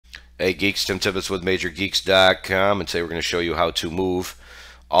Hey geeks, Tim Tibbetts with MajorGeeks.com, and today we're going to show you how to move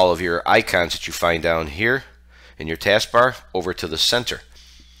all of your icons that you find down here in your taskbar over to the center.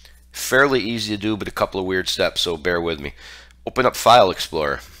 Fairly easy to do, but a couple of weird steps, so bear with me. Open up File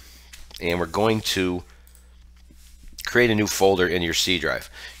Explorer, and we're going to create a new folder in your C drive.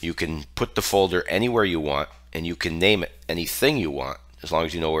 You can put the folder anywhere you want, and you can name it anything you want, as long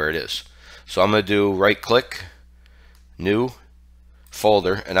as you know where it is. So I'm going to do right-click, New,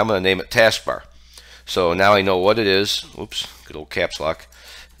 Folder, and I'm going to name it Taskbar. So now I know what it is. Oops, good old caps lock.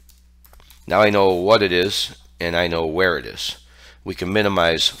 Now I know what it is, and I know where it is. We can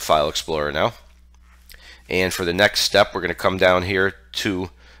minimize File Explorer now. And for the next step, we're going to come down here to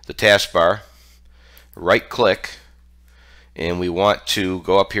the taskbar, right-click, and we want to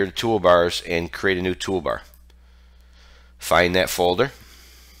go up here to Toolbars and create a new toolbar. Find that folder.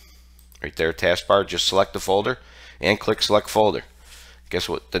 Right there, taskbar, just select the folder and click Select Folder. Guess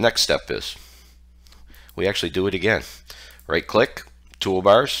what the next step is? We actually do it again. Right click,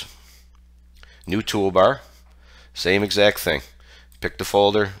 Toolbars, New Toolbar, same exact thing. Pick the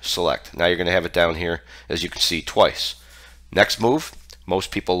folder, select. Now you're going to have it down here, as you can see, twice. Next move,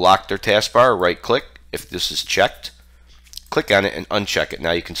 most people lock their taskbar, right click. If this is checked, click on it and uncheck it.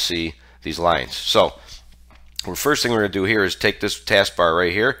 Now you can see these lines. So the first thing we're going to do here is take this taskbar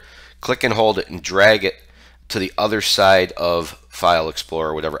right here, click and hold it and drag it to the other side of File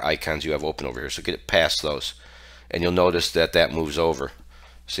Explorer, whatever icons you have open over here. So get it past those, and you'll notice that that moves over.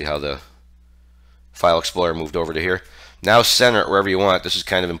 See how the File Explorer moved over to here? Now center it wherever you want. This is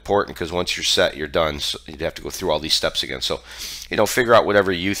kind of important because once you're set, you're done. So you'd have to go through all these steps again. So, figure out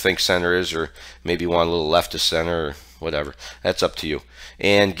whatever you think center is, or maybe you want a little left of center or whatever. That's up to you.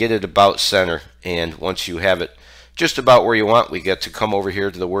 And get it about center. And once you have it just about where you want, we get to come over here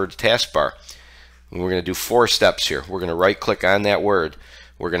to the word taskbar. And we're going to do 4 steps here. We're going to right click on that word.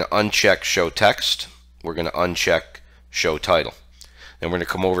 We're going to uncheck Show Text. We're going to uncheck Show Title. Then we're going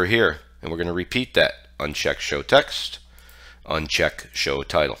to come over here and we're going to repeat that. Uncheck Show Text. Uncheck Show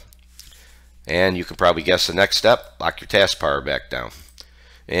Title. And you can probably guess the next step. Lock your taskbar back down.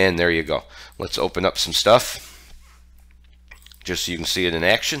 And there you go. Let's open up some stuff just so you can see it in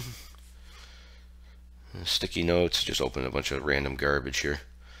action. Sticky notes. Just open a bunch of random garbage here.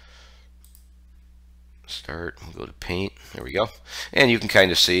 Start, we'll go to Paint, there we go. And you can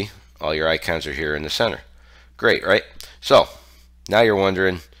kind of see all your icons are here in the center. Great, right? So, now you're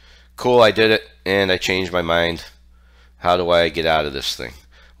wondering, cool, I did it, and I changed my mind. How do I get out of this thing?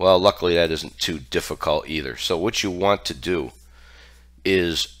 Well, luckily that isn't too difficult either. So what you want to do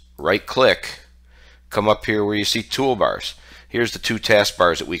is right-click, come up here where you see Toolbars. Here's the 2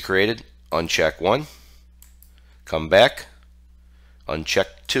 taskbars that we created. Uncheck 1, come back, uncheck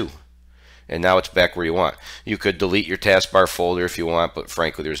 2. And now it's back where you want. You could delete your taskbar folder if you want, but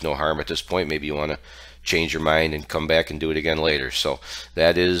frankly there's no harm at this point. Maybe you want to change your mind and come back and do it again later. So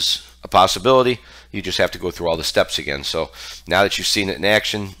that is a possibility. You just have to go through all the steps again. So now that you've seen it in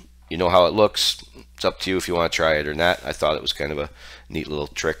action, you know how it looks. It's up to you if you want to try it or not. I thought it was kind of a neat little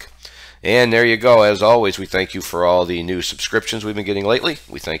trick. And there you go. As always, we thank you for all the new subscriptions we've been getting lately.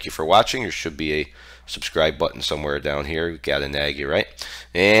 We thank you for watching. There should be a subscribe button somewhere down here. We've got to nag you, right?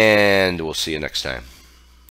 And we'll see you next time.